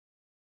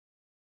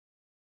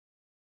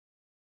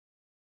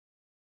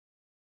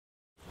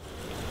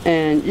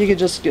And you could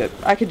just do it.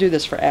 I could do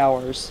this for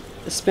hours.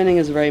 Spinning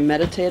is a very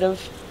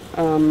meditative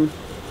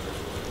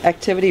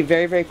activity,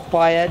 very, very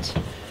quiet.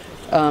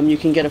 You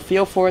can get a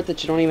feel for it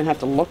that you don't even have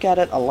to look at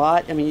it a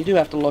lot. I mean, you do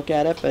have to look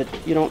at it, but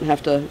you don't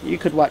have to. You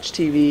could watch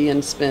TV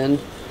and spin.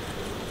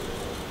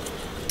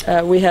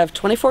 We have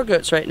 24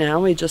 goats right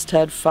now. We just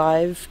had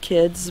 5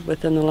 kids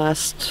within the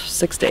last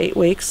 6 to 8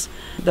 weeks.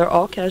 They're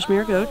all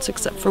cashmere goats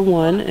except for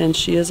one, and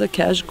she is a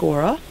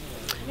Cashgora,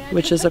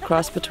 which is a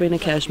cross between a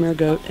cashmere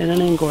goat and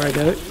an Angora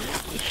goat.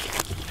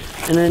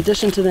 And in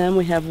addition to them,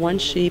 we have 1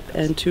 sheep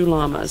and 2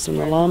 llamas, and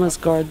the llamas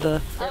guard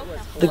the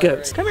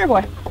goats. Come here,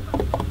 boy.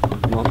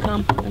 They won't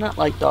come. They're not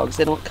like dogs.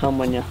 They don't come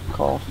when you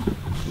call.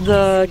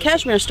 The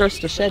cashmere starts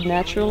to shed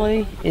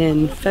naturally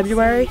in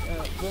February,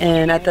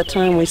 and at that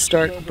time we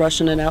start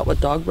brushing it out with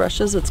dog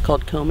brushes. It's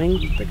called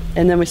combing,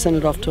 and then we send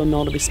it off to a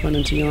mill to be spun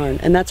into yarn,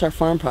 and that's our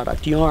farm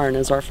product. Yarn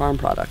is our farm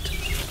product.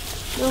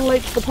 A little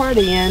late to the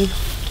party, Ann.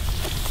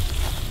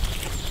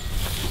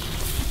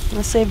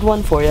 I saved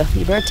one for you.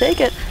 You better take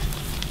it.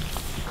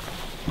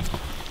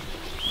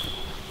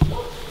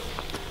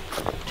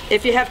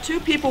 If you have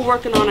 2 people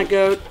working on a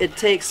goat, it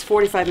takes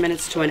 45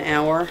 minutes to an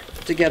hour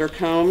to get her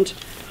combed.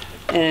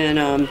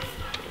 And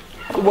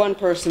 1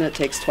 person, it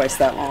takes twice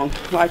that long.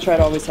 I try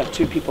to always have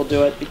 2 people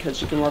do it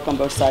because you can work on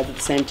both sides at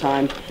the same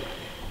time.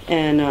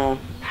 And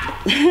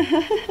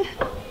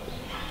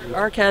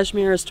our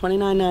cashmere is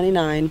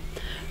 $29.99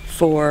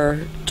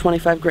 for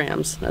 25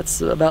 grams.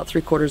 That's about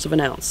 3/4 of an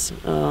ounce.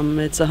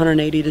 It's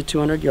 180 to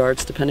 200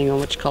 yards depending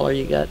on which color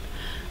you get.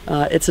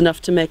 It's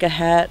enough to make a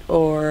hat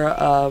or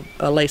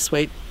a lace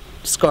weight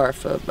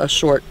scarf, a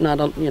short,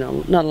 not a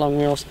not a long,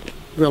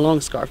 real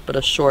long scarf, but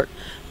a short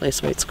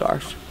lace weight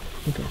scarf.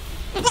 Okay.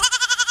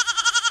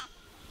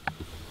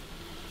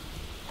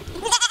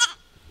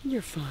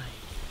 You're fine.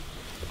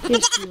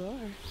 Yes, you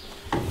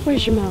are.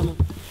 Where's your mama?